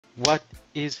What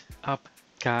is up,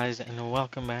 guys, and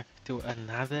welcome back to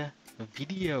another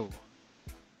video.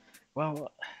 Well,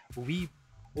 we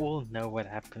all know what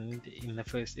happened in the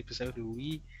first episode.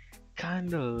 We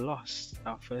kind of lost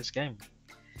our first game,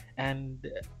 and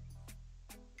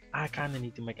I kind of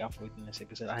need to make up for it in this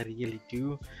episode. I really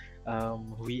do.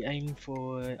 We aim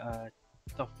for a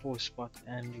top 4 spot,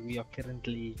 and we are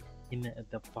currently in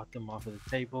the bottom of the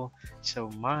table. So,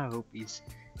 my hope is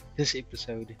this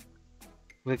episode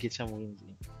will get some wins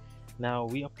in. Now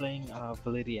we are playing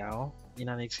Valencia in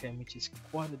our next game, which is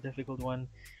quite a difficult one,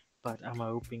 but I'm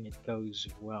hoping it goes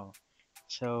well.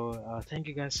 So thank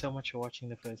you guys so much for watching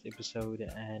the first episode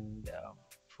and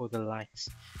for the likes.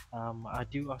 I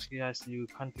do ask you guys to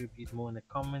contribute more in the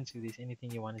comments if there's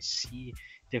anything you want to see,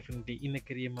 definitely in the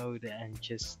career mode and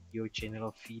just your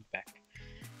general feedback.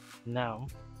 Now,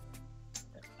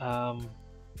 um,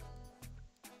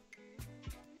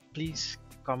 please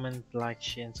comment, like,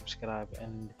 share, and subscribe.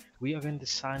 And we are going to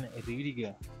sign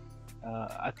Rudiger.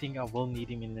 I think I will need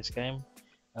him in this game.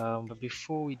 But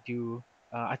before we do,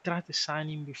 I tried to sign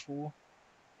him before,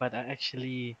 but I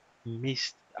actually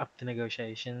missed up the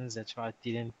negotiations. That's why I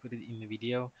didn't put it in the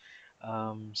video.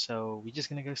 So we're just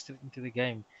gonna go straight into the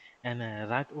game. And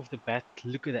right off the bat,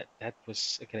 look at that. That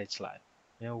was a great slide.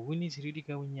 You know, who needs really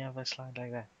go when you have a slide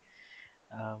like that?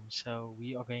 So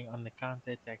we are going on the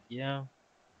counter attack here.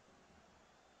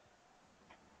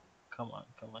 Come on,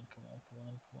 come on, come on, come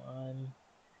on, come on.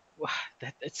 Wow,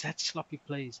 it's that sloppy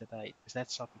plays that I hate. It's that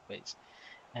sloppy plays.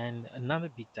 And another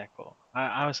big tackle.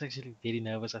 I was actually very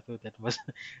nervous. I thought that was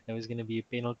that was gonna be a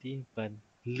penalty, but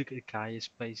look at Kaya's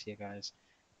pace here, guys.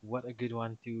 What a good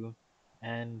one too.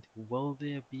 And will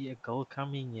there be a goal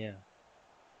coming here?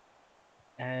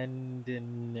 And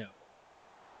no.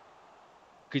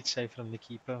 Good save from the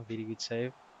keeper. Very good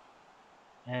save.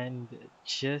 And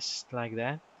just like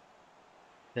that,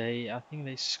 I think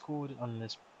they scored on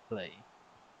this play.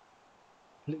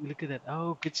 Look at that.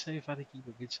 Oh, good save by the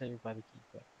keeper. Good save by the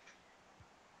keeper.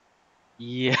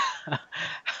 Yeah.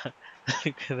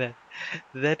 Look at that.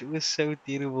 That was so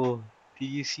terrible. Did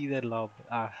you see that lob?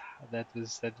 That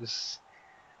was.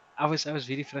 I was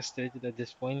very frustrated at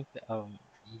this point.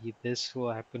 This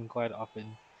will happen quite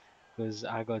often because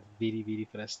I got very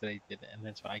frustrated, and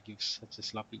that's why I give such a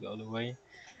sloppy goal away.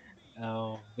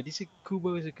 But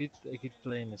Kubo is a good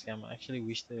player in this game. I actually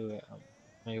wish to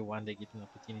maybe one day get an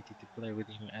opportunity to play with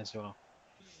him as well.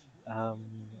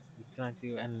 We trying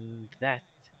to, and that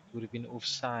would have been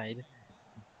offside,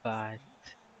 but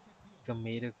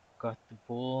Gamero got the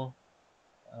ball.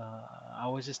 I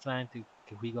was just trying to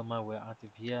wiggle my way out of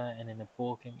here, and then the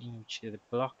ball came in, which they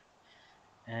blocked.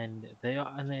 And they are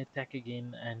on the attack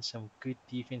again, and some good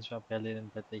defense by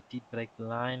Bellerin, but they did break the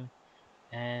line.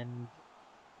 And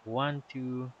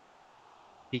 1-2,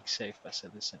 big save by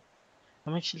Citizen.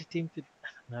 I'm actually tempted.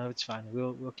 No, it's fine.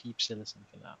 We'll keep Citizen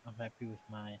for now. I'm happy with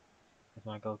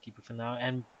my goalkeeper for now.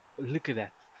 And look at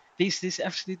that. There's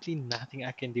absolutely nothing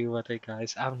I can do about it,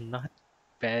 guys. I'm not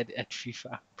bad at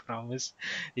FIFA, I promise.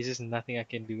 There's just nothing I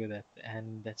can do with that.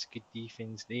 And that's good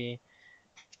defense there.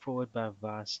 Forward by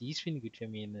Vas. He's been good for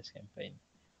me in this campaign.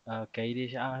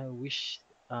 Kadish, I wish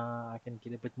I can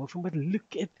get a bit more from, but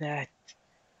look at that.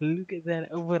 Look at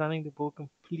that, overrunning the ball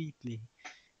completely.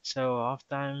 So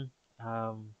halftime,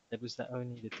 that was the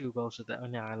 2 goals were the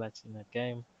only highlights in that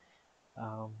game.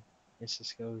 Um, let's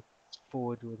just go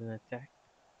forward with an attack.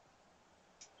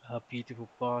 A beautiful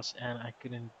pass, and I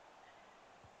couldn't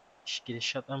get a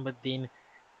shot on, but then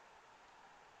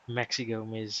Maxi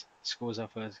Gomez scores our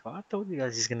first goal. I told you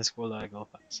guys he's gonna score a lot of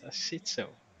goals. I said so.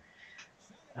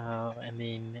 And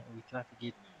then we try to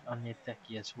get on the attack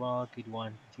here as well. Good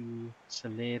one to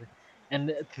Soler.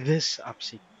 And this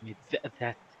upset me.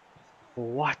 That,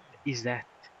 what is that?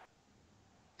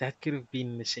 That could have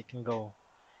been the second goal.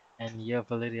 And yeah,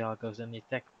 Valeria goes on the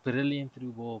attack. Brilliant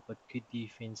through ball, but good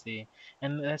defense there.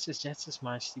 And that's just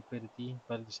my stupidity.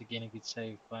 But it's again a good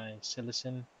save by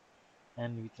Sillerson.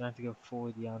 And we try to go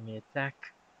forward here on the attack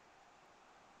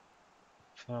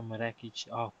from Rakic.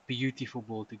 Oh, beautiful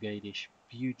ball to Gadish.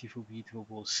 Beautiful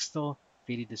ball. Still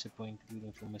very disappointed with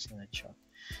him for missing that shot.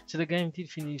 So the game did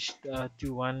finish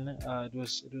 2-1. It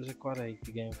was a quite a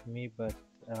hectic game for me, but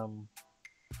um,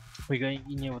 we're going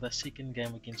in here with a second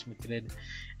game against Madrid,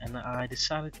 and I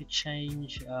decided to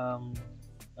change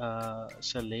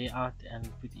Soler out and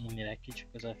put in Rakic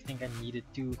because I think I needed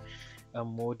two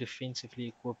more defensively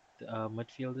equipped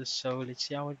midfielders. So let's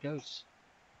see how it goes.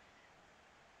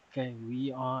 Okay,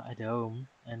 we are at home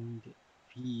and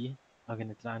we are going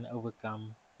to try and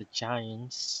overcome the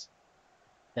giants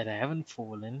that haven't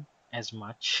fallen as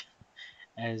much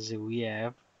as we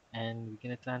have. and we're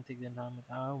gonna try and take them down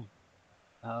at home.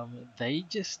 They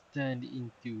just turned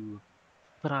into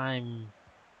prime,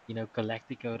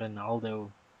 Galactico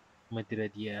Ronaldo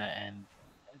Madrid here, and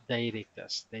they wrecked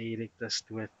us. They wrecked us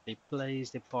with their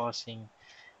plays, their passing,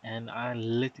 and I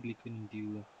literally couldn't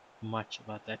do much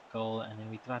about that goal. And then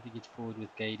we tried to get forward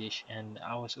with Gadish, and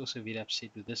I was also very upset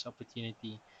with this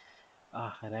opportunity.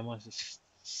 Ramos just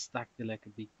stuck there like a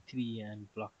big tree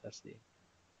and blocked us there.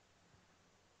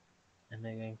 And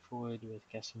they're going forward with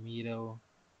Casemiro.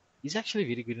 He's actually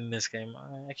very good in this game.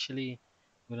 I actually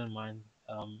wouldn't mind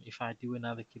if I do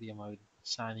another career mode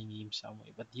signing him somewhere,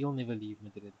 but he'll never leave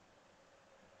Madrid.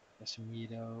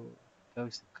 Casemiro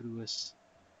goes to Cruz.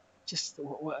 Just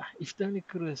if Tony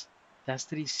Cruz does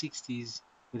 360s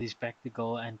with his back to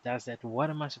goal and does that, what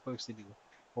am I supposed to do?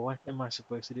 What am I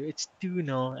supposed to do? It's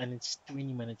 2-0 and it's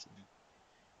 20 minutes in.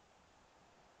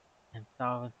 And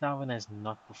Talvin has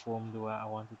not performed the way I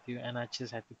wanted to, and I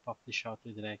just had to pop the shot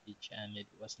with Rakic, and it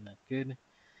wasn't that good.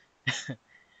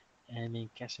 And then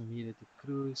Casemiro to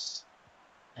Cruz.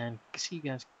 And see,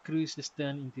 guys, Cruz has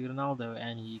turned into Ronaldo,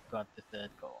 and he got the third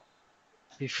goal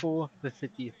before the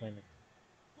 30th minute.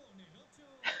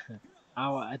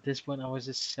 At this point, I was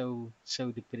just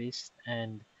so depressed,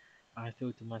 and I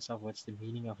thought to myself, "What's the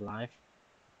meaning of life?"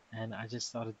 And I just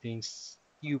started doing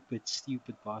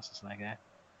stupid passes like that.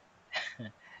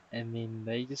 And then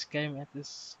they just came at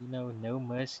us, no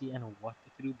mercy, and what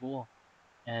a through ball.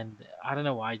 And I don't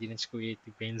know why I didn't score it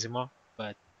to Benzema,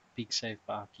 but big save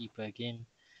by our keeper again.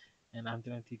 And I'm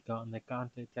trying to go on the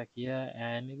counter attack here,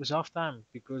 and it was half time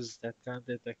because that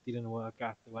counter attack didn't work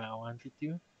out the way I wanted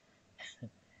to.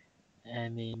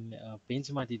 And then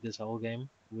Benzema did this whole game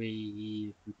where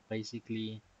he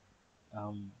basically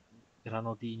um,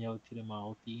 Ronaldinho to the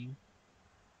whole team,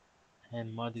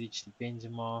 and Modric to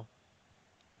Benzema,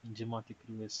 Benzema to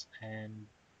Cruz, and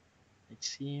let's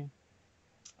see,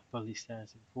 Paulista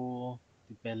has a ball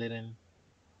to Bellerin.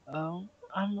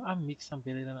 I'm mixed on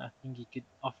Bellerin. I think he could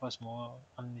offer us more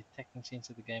on the attacking sense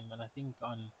of the game, and I think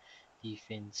on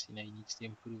defense, he needs to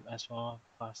improve as well.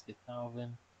 Pass to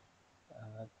Talvin,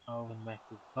 Talvin back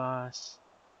to pass.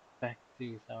 Back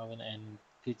to Darwin and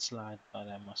good slide by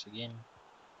Ramos again.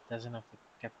 Doesn't have the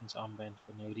captain's armband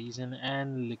for no reason.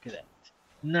 And look at that.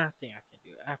 Nothing I can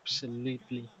do.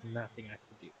 Absolutely nothing I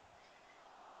can do.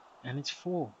 And it's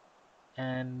 4.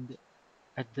 And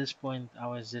at this point, I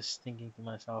was just thinking to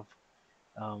myself,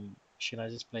 should I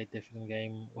just play a different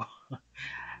game?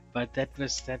 But that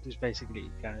was basically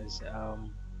it, guys.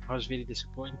 I was very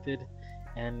disappointed,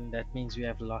 and that means we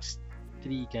have lost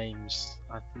 3 games.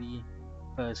 Our 3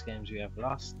 first games we have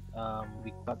lost.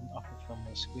 We got an offer from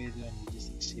Mosquito, and we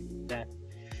just accepted that.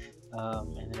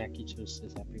 And Rakic was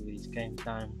just happy with his game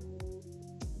time.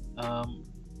 Um,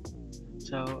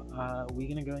 so we're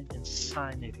gonna go and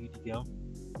sign a Rudiger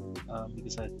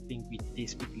because I think we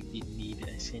desperately did need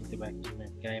a centre back in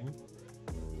that game.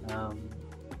 Um,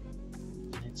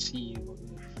 let's see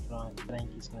if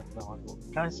Frank is gonna play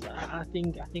hardball. Guys, I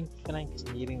think Frank is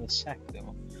nearing the sack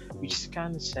though, which is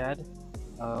kind of sad.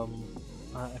 Um,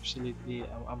 absolutely,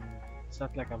 I'm. It's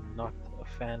not like I'm not a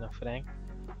fan of Frank,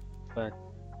 but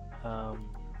um,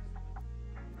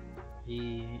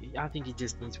 I think he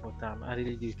just needs more time. I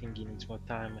really do think he needs more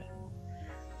time. And,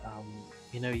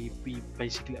 he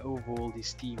basically overhauled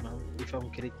his team. If I'm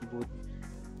correct, he bought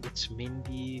it's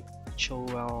Mendy,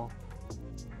 Chilwell,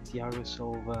 Thiago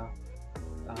Silva,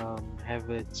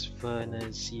 Havertz, Werner,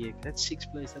 Ziyech. That's 6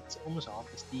 players. That's almost half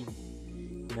his team.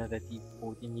 That he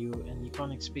bought in and you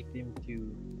can't expect them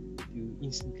to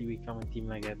instantly become a team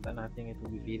like that. And I think it will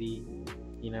be very,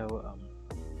 you know,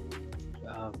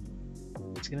 um,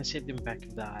 it's gonna set them back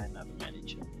if they hire another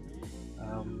manager.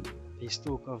 There's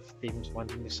talk of them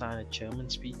wanting to sign a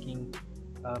German-speaking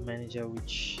manager,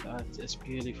 which is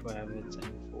purely for Havertz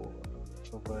and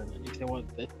for Werner. If they want,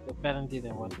 apparently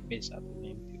they want the best out of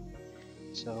them too.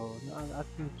 So no, I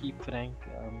think keep Frank.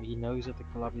 He knows what the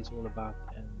club is all about,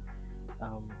 and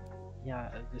yeah,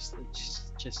 it's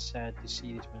just sad to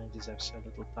see these managers have so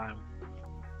little time,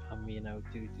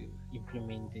 to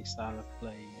implement their style of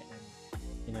play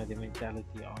and their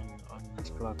mentality on his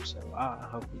club. So I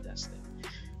hope he does that.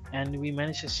 And we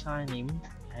managed to sign him,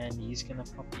 and he's gonna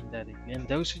pop in directly. And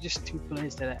those are just 2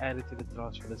 players that I added to the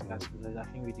transfer list, guys. Because I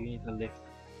think we do need a left,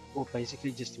 or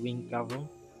basically just wing cover.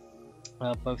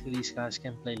 Both of these guys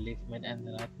can play left mid and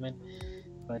right mid,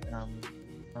 but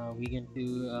we're going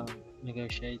to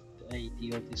negotiate a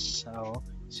deal to sell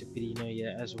Sabrino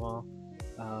here as well.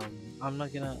 I'm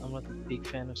not a big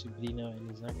fan of Sabrino,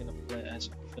 and he's not gonna play as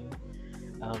often.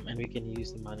 And we can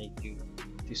use the money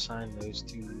to sign those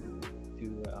two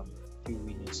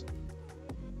winners.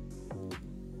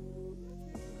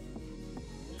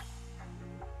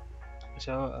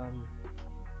 So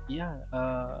yeah,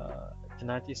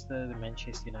 tonight is the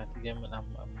Manchester United game, and I'm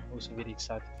also very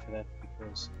excited for that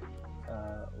because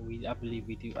I believe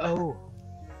we do. Oh,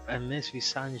 unless we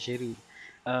sign Giroud,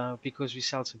 because we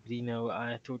sell Sabrino,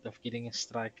 I thought of getting a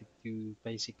striker to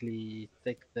basically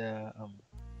take the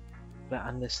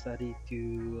understudy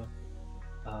to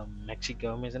Maxi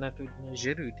Gomez, and I thought,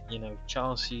 Giroud,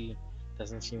 Chelsea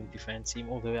doesn't seem to fancy him,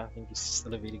 although I think he's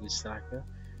still a very good striker.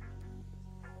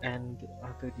 And I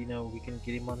thought, we can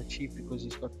get him on the cheap because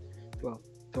he's got 12,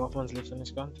 12 months left on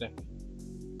his contract.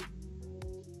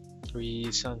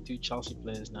 We signed two Chelsea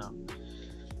players now,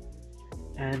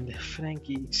 and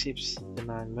Frankie accepts the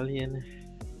 9 million.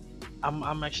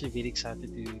 I'm actually very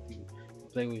excited to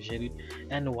play with Giroud.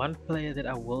 And one player that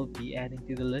I will be adding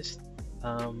to the list,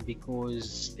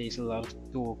 because there's a lot of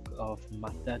talk of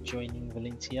Mata joining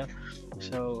Valencia,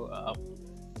 so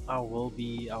I will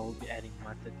be adding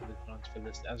Mata to the transfer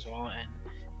list as well, and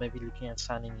maybe looking at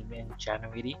signing him in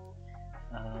January.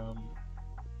 Um,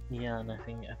 yeah, and I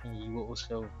think he will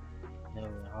also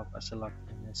help us a lot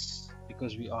in this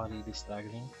because we are really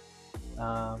struggling.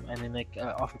 And then like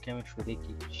offer came in for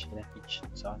Rekic,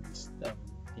 so I just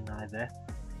deny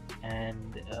that.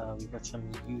 And we've got some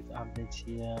youth updates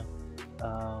here.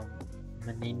 Um,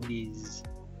 Menendez,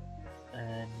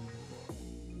 and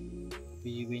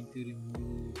we went to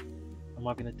remove. I'm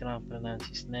not gonna try and pronounce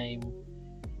his name.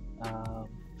 Um,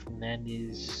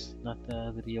 Fernandez, not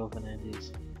the real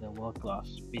Fernandez, the world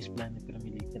class best player in the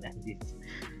Premier League Fernandez.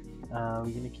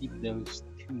 We're gonna keep those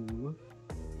two,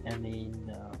 and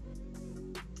then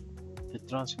the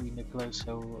transfer window closed.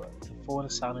 So the four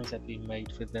signings that we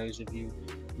made for those of you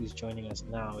who's joining us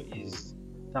now is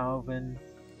Talvin,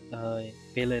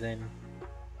 Bellerin,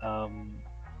 um,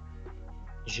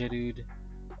 Giroud,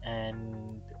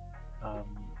 and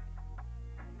um,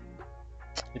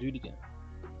 Rudiger.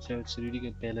 So it's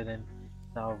Rudiger, Bellerin,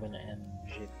 Talvin, and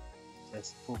Giroud. So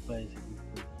that's the four players that we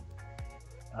put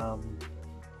in.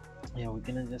 Yeah, we're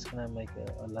just gonna make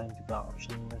a line to bar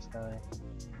option in this guy,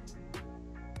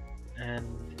 and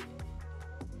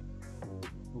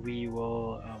we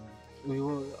will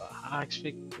I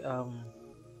expect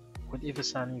whatever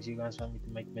signings you guys want me to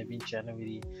make maybe in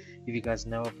January. If you guys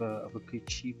know of a good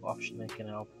cheap option that can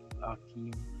help our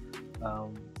team,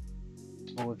 um,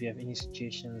 or if you have any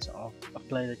suggestions of a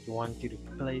player that you want to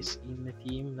replace in the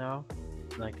team now,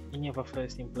 like any of our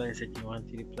first team players that you want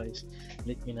to replace,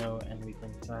 let me know and we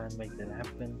can try and make that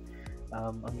happen.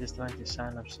 I'm just trying to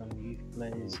sign up some youth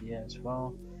players here as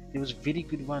well. There was a very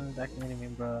good one that I can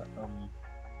remember.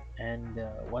 And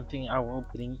one thing I will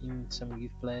bring in some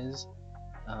youth players.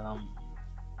 Um,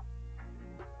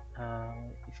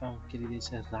 if I'm correct,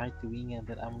 there's a right winger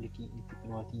that I'm looking into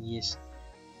promoting. Yes,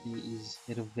 he is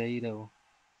Ribeiro.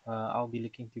 I'll be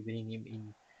looking to bring him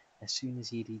in as soon as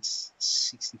he reaches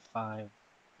 65.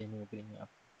 Then we'll bring him up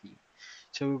to the team.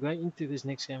 So we're going into this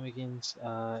next game against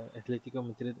Atletico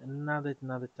Madrid.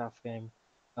 Another tough game.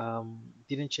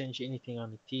 Didn't change anything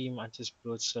on the team. I just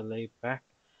brought Soleil back,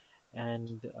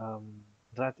 and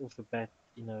right off the bat,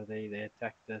 they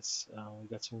attacked us. We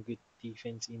got some good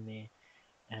defense in there,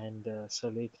 and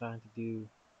Soleil trying to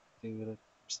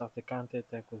start the counter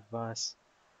attack with Vas.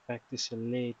 Back to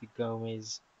Soleil to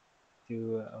Gomez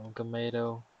to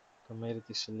Gamero, Gamero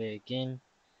to Soleil again,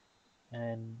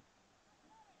 and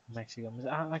Maxi Gomez.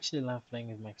 I actually love playing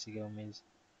with Maxi Gomez.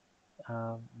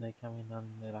 They come in on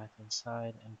the right hand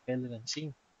side, and Bellerin,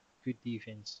 see, good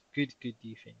defense, good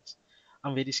defense.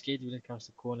 I'm very scared when it comes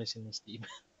to corners in this team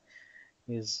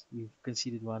because we've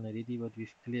conceded one already, but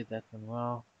we've cleared that one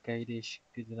well. Kadish,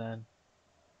 good run,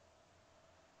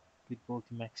 good ball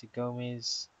to Maxi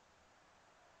Gomez.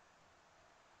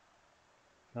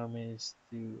 Gomez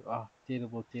to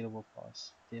terrible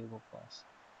pass, terrible pass.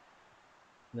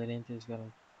 Lorente's got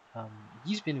a,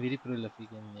 he's been very prolific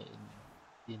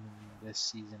in this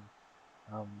season.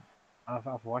 Um,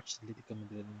 I've watched Atletico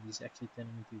Madrid and he's actually turned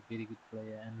into a very good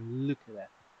player. And look at that,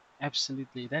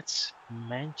 absolutely, that's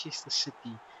Manchester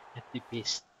City at the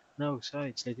best. No, sorry,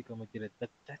 it's Atletico Madrid, but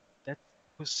that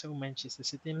was so Manchester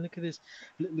City. And look at this,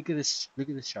 look at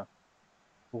this shot.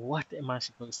 What am I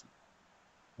supposed to?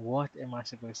 What am I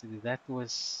supposed to do? That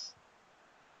was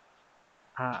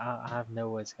I have no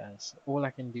words, guys. All I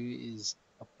can do is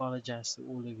apologize to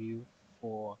all of you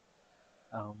for,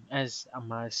 as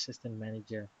my assistant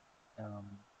manager, um,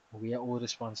 we are all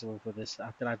responsible for this.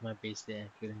 I tried my best there and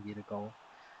couldn't get a goal.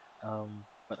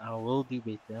 But I will do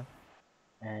better,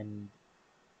 and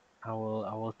I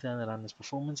will turn around this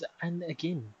performance. And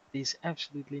again, there's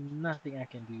absolutely nothing I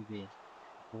can do there.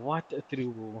 What a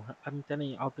through ball! I'm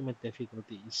telling you, ultimate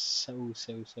difficulty is so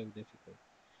difficult.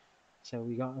 So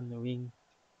we got on the wing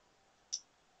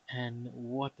and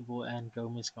what the ball and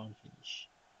Gomez can't finish.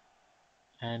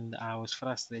 And I was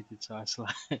frustrated, so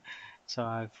so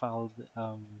I fouled.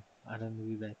 I don't know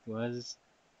who that was.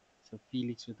 So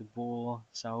Felix with the ball,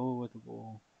 Saul with the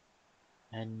ball,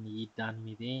 and he done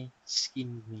me there,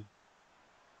 skinned me.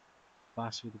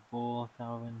 Pass with the ball,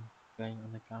 Calvin going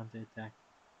on the counter attack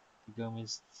to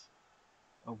Gomez.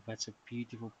 Oh, that's a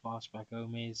beautiful pass by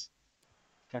Gomez.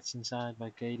 Cuts inside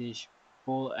by Gadish.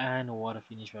 Ball and what a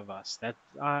finish by Vas. That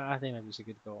I think that was a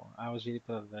good goal. I was really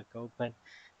proud of that goal, but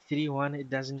 3-1 it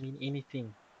doesn't mean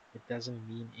anything. It doesn't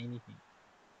mean anything.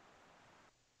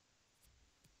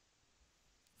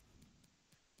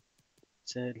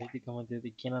 So Atletico Madrid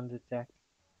again on the attack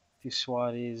to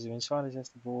Suarez. When Suarez has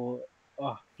the ball,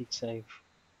 oh, big save,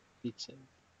 big save.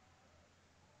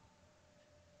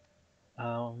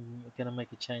 Gonna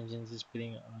make a change and just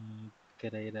putting on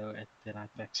Guerrero at the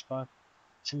right back spot.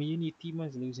 So Miyuni Timo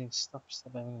is losing. Stop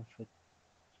having a fit.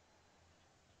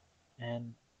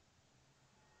 And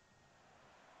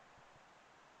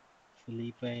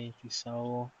Felipe to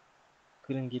Saul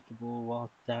couldn't get the ball.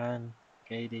 Well done,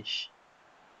 Gadish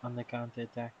on the counter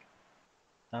attack.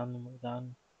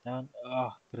 Down.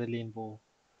 Oh, brilliant ball,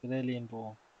 brilliant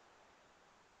ball.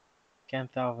 Can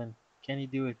Thalvin? Can he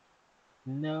do it?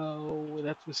 No,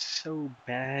 that was so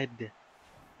bad.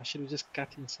 I should have just cut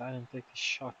inside and take a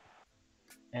shot.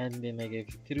 And then they gave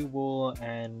a through ball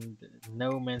and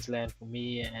no man's land for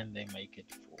me, and they make it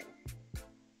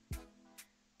 4.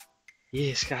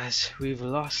 Yes, guys, we've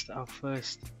lost our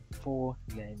first 4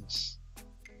 games.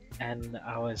 And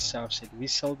I was so upset. We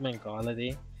sold Mangala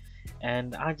there.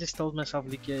 And I just told myself,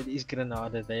 look, it is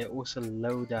Granada. They're also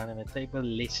low down in the table.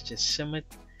 Let's just sim it.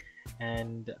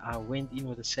 And I went in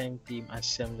with the same team. I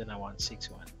simmed and I won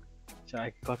 6-1. So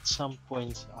I got some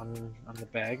points on the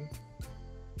bag.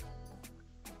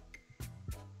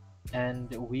 And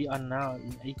we are now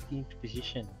in 18th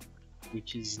position,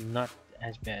 which is not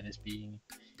as bad as being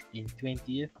in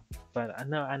 20th. But I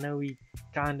know we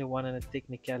kind of won on a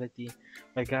technicality.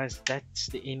 But guys, that's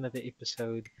the end of the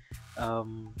episode. I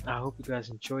hope you guys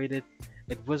enjoyed it.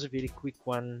 It was a very quick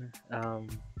one.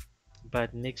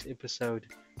 But next episode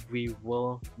we're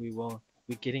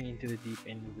getting into the deep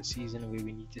end of the season where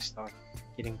we need to start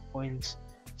getting points.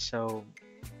 So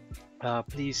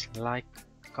please like,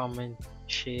 comment,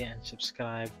 share, and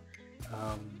subscribe.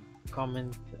 Um,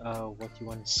 comment what you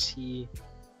want to see.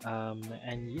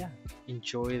 And yeah,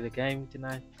 enjoy the game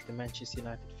tonight, the Manchester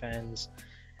United fans,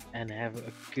 and have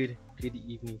a good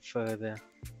evening further.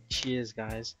 Cheers,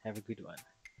 guys. Have a good one.